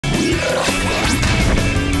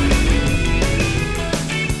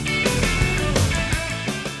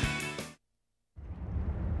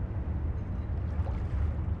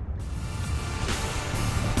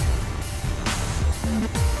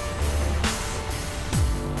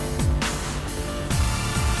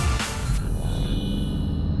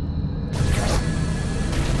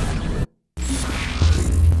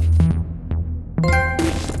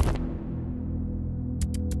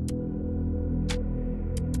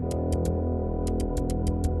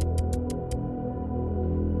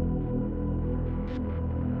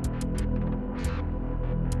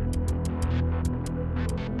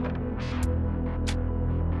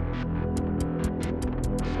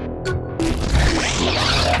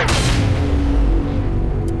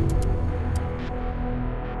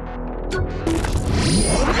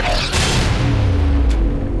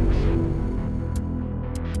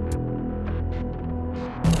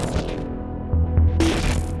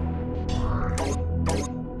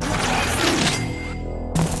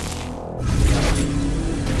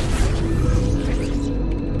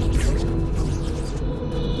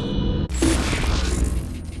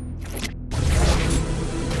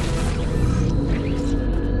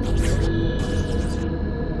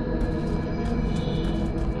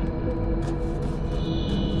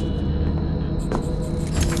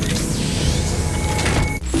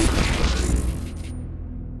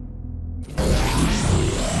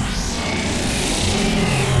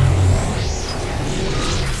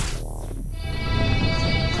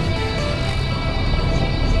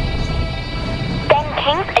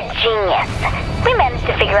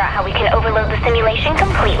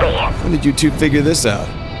When did you two figure this out?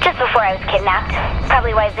 Just before I was kidnapped.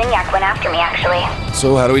 Probably why Zinyak went after me, actually.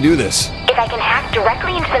 So how do we do this? If I can hack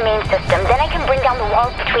directly into the main system, then I can bring down the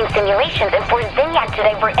walls between simulations and force Zinyak to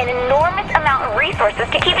divert an enormous amount of resources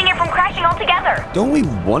to keeping it from crashing altogether. Don't we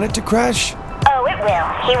want it to crash? Oh, it will.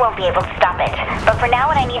 He won't be able to stop it. But for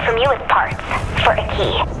now, what I need from you is parts. For a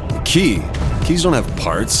key. Key? Keys don't have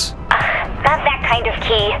parts. Not that kind of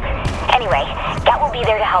key. Anyway, Gat will be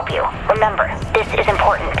there to help you. Remember, this is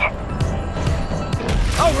important.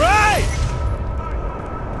 All right!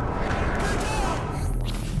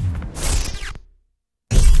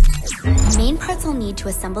 The main parts I'll need to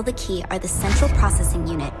assemble the key are the central processing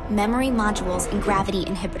unit, memory modules, and gravity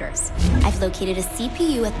inhibitors. I've located a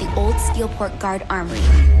CPU at the old Steelport Guard Armory.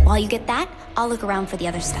 While you get that, I'll look around for the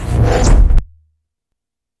other stuff.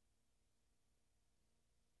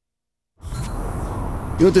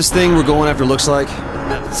 You know what this thing we're going after looks like?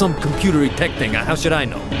 Some computery tech thing. How should I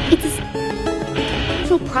know? It's a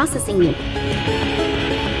central processing unit.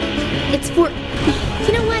 It's for...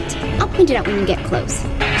 You know what? I'll point it out when you get close.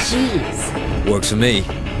 Jeez. Works for me.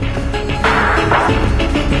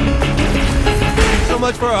 So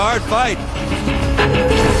much for a hard fight.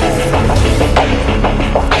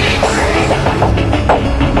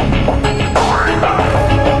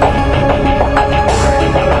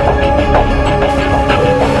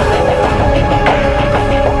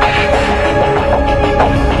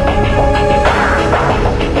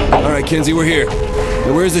 All right, Kenzie, we're here.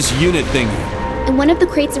 Now, where's this unit thing? In one of the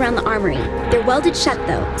crates around the armory. They're welded shut,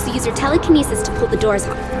 though, so use your telekinesis to pull the doors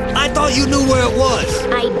off. I thought you knew where it was.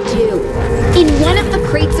 I do. In one of the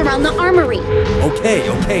crates around the armory. Okay,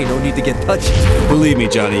 no need to get touchy. Believe me,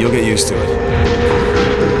 Johnny, you'll get used to it.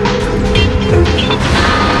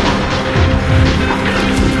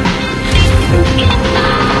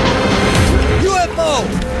 UFO!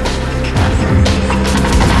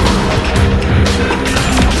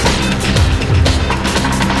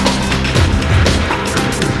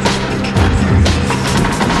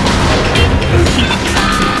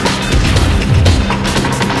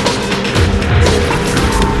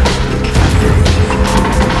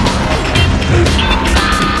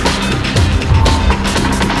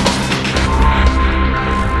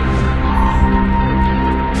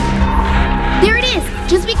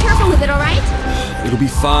 It'll be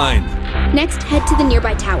fine. Next, head to the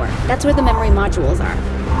nearby tower. That's where the memory modules are.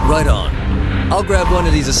 Right on. I'll grab one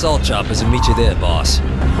of these assault choppers and meet you there, boss.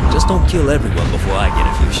 Just don't kill everyone before I get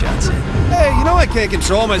a few shots in. Hey, you know I can't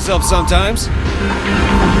control myself sometimes.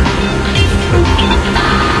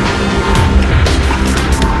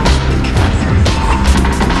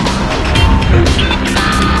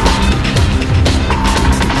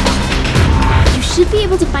 You should be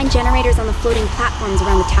able to find generators on the floating platforms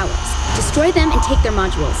around the towers. Destroy them and take their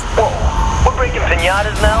modules. Whoa, we're breaking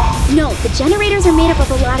pinatas now? No, the generators are made up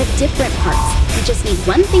of a lot of different parts. You just need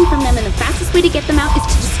one thing from them, and the fastest way to get them out is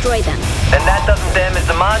to destroy them. And that doesn't damage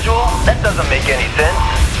the module? That doesn't make any sense.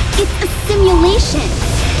 It's a simulation.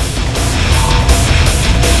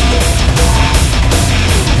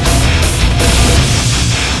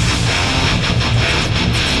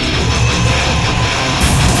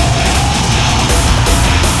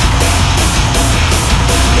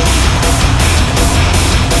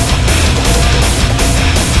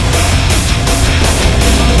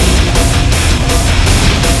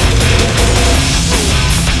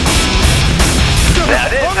 Now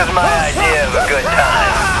this is my idea of a good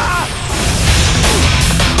time.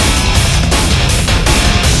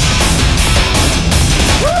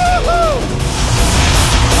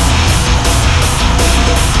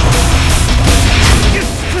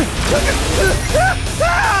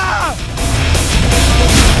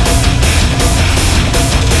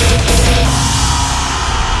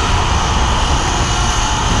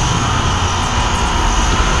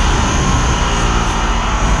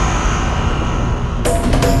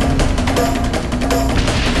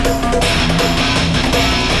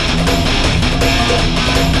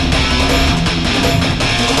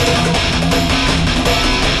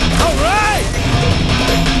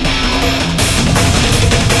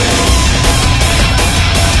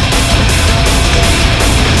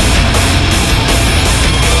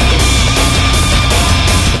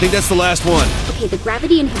 I think that's the last one. Okay, the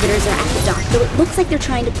gravity inhibitors are at the dock, though it looks like they're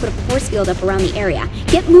trying to put a force field up around the area.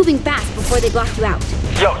 Get moving fast before they block you out.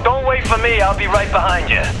 Yo, don't wait for me, I'll be right behind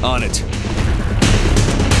you. On it.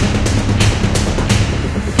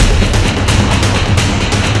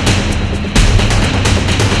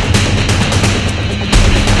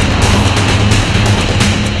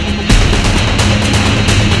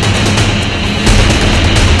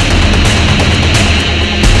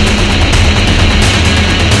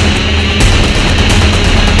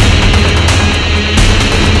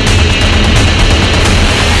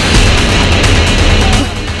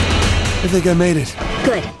 think I made it.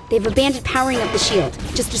 Good. They've abandoned powering up the shield.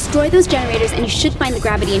 Just destroy those generators and you should find the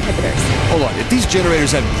gravity inhibitors. Hold on, if these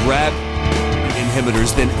generators have gravity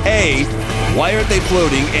inhibitors, then A, why aren't they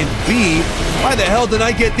floating? And B, why the hell did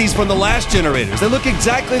I get these from the last generators? They look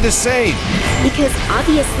exactly the same. Because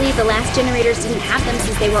obviously the last generators didn't have them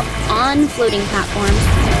since they were on floating platforms.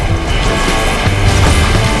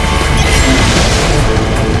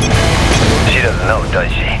 She doesn't know,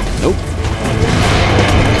 does she? Nope.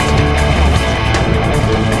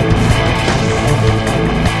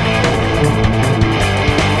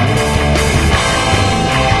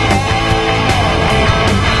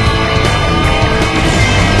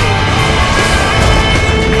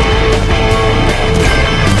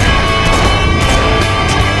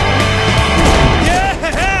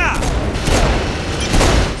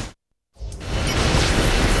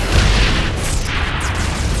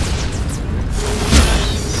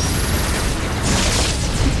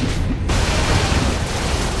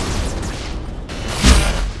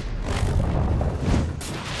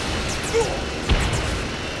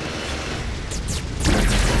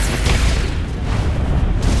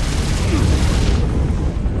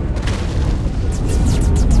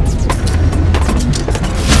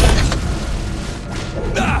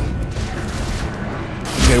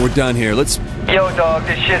 Okay, we're done here. Let's... Yo, dog,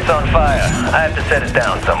 this shit's on fire. I have to set it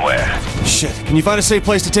down somewhere. Shit, can you find a safe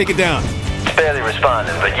place to take it down? It's barely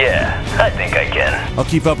responding, but yeah, I think I can. I'll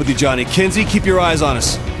keep up with you, Johnny. Kinsey, keep your eyes on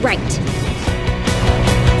us. Right.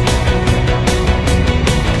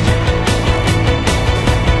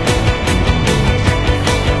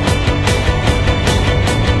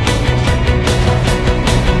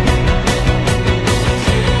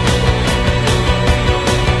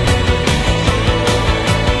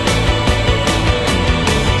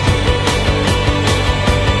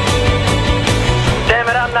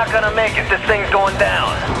 Gonna make it. This thing's going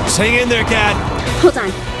down. Just hang in there, Cat. Hold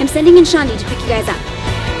on. I'm sending in Shandi to pick you guys up.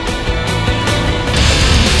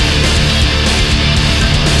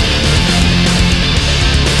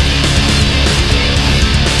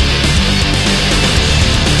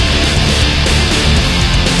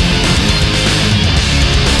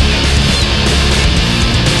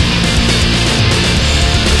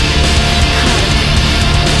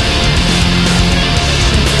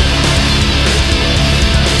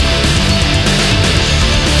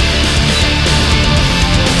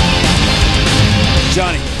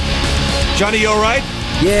 Johnny, you alright?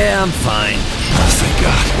 Yeah, I'm fine. Oh, thank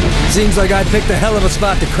God. Seems like I picked a hell of a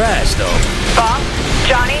spot to crash, though. Bob?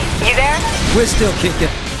 Johnny? You there? We're still kicking.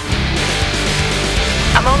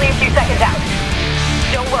 I'm only a few seconds out.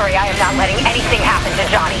 Don't worry, I am not letting anything happen to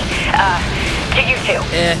Johnny. To you two.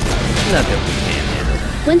 Nothing we can't handle.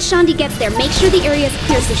 Once Shandi gets there, make sure the area is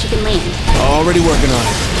clear so she can land. Already working on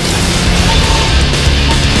it.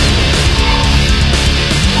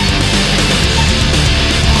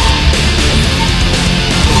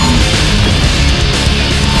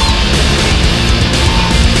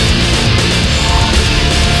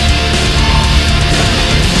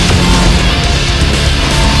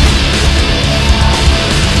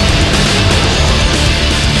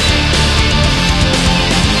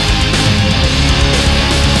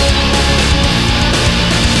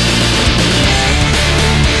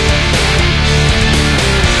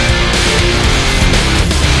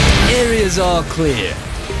 All clear.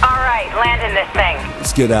 All right, land in this thing.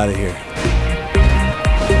 Let's get out of here.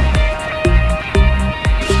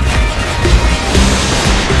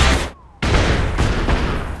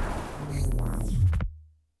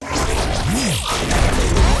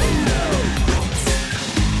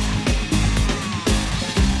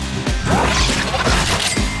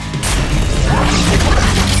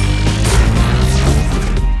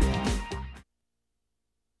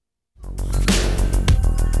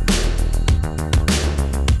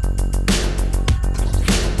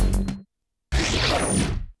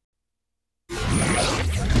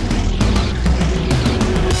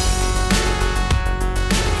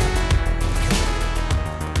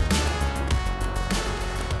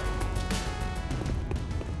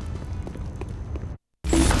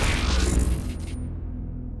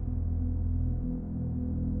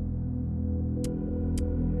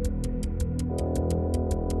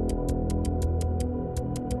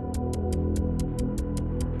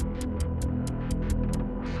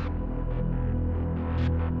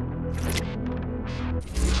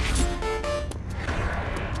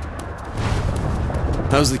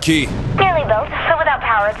 How's the key? Nearly built, so without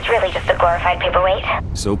power, it's really just a glorified paperweight.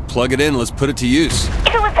 So plug it in, let's put it to use.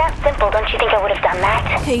 If it was that simple, don't you think I would have done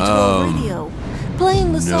that? K12 radio.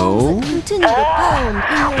 Playing the songs that continue to pound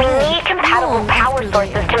in your We head need compatible long power after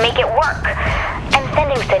sources they to make it work. And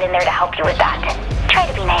sending Sid in there to help you with that. Try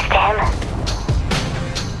to be nice to him.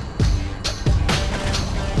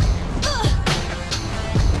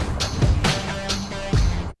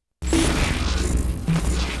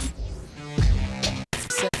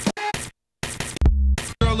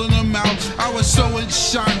 I was so in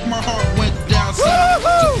shock, my heart went down. So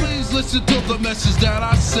please listen to the message that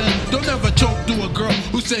I sent. Don't ever talk to a girl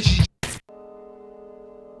who says she.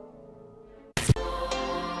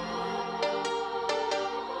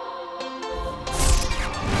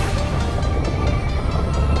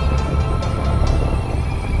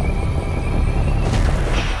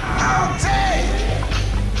 I'll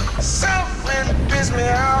take something piss me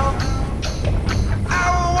out. I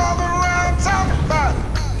will walk around talking about it.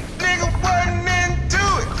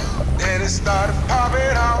 Then it started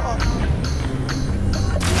popping off.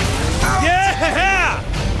 Yeah!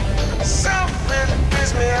 Something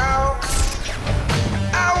pissed me out.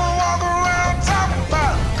 I would walk around talking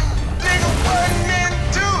about it. Nigga wasn't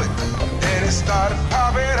into it. Then it started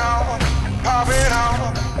popping off, popping off.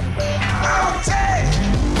 I'll take.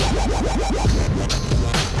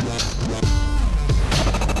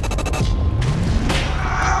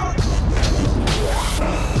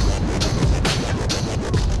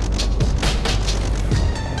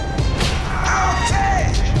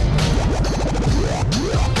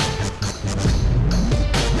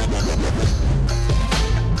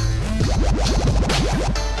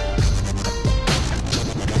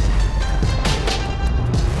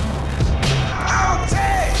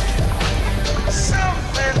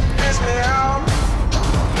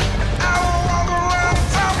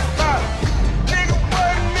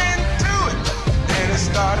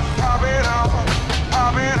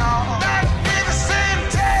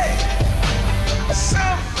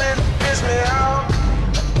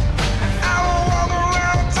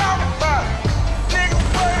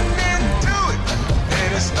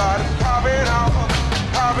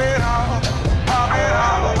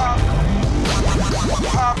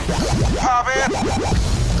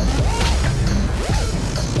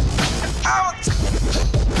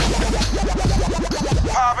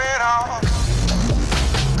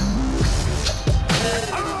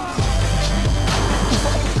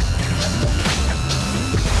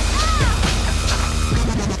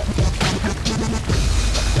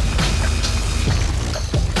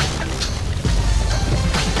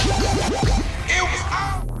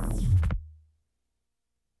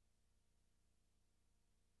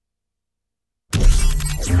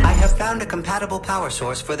 Found a compatible power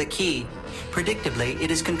source for the key. Predictably, it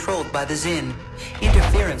is controlled by the Zin.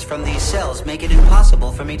 Interference from these cells make it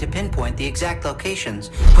impossible for me to pinpoint the exact locations,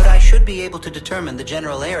 but I should be able to determine the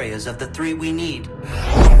general areas of the three we need.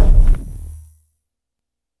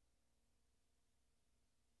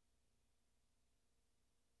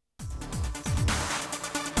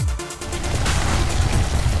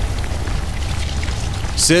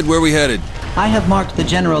 Sid, where are we headed? I have marked the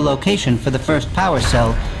general location for the first power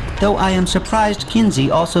cell, though I am surprised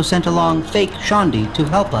Kinsey also sent along fake Shondi to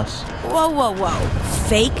help us. Whoa, whoa, whoa.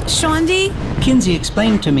 Fake Shondi? Kinsey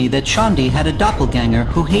explained to me that Shondi had a doppelganger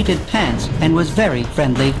who hated pants and was very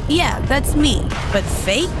friendly. Yeah, that's me. But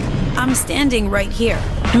fake? I'm standing right here.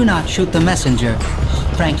 Do not shoot the messenger.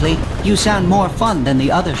 Frankly, you sound more fun than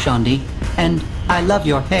the other Shondi, and I love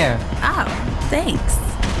your hair. Oh, thanks.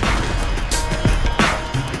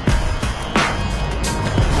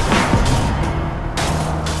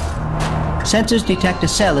 Sensors detect a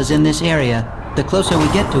cell is in this area. The closer we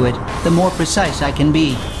get to it, the more precise I can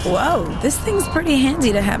be. Whoa, this thing's pretty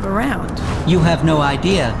handy to have around. You have no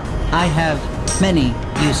idea. I have many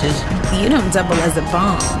uses. You don't double as a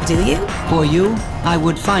bomb, do you? For you, I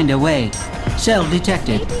would find a way. Cell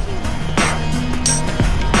detected.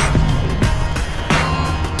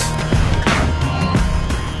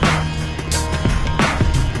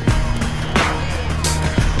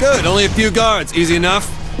 Good, only a few guards. Easy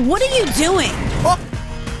enough. What are you doing? Oh.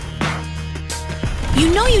 You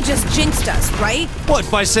know you just jinxed us, right? What,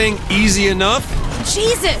 by saying easy enough?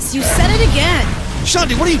 Jesus, you said it again.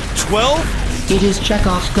 Shondi, what are you, 12? It is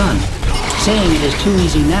Chekhov's gun. Saying it is too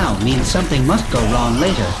easy now means something must go wrong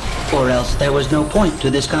later, or else there was no point to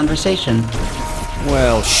this conversation.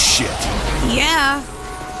 Well, shit. Yeah,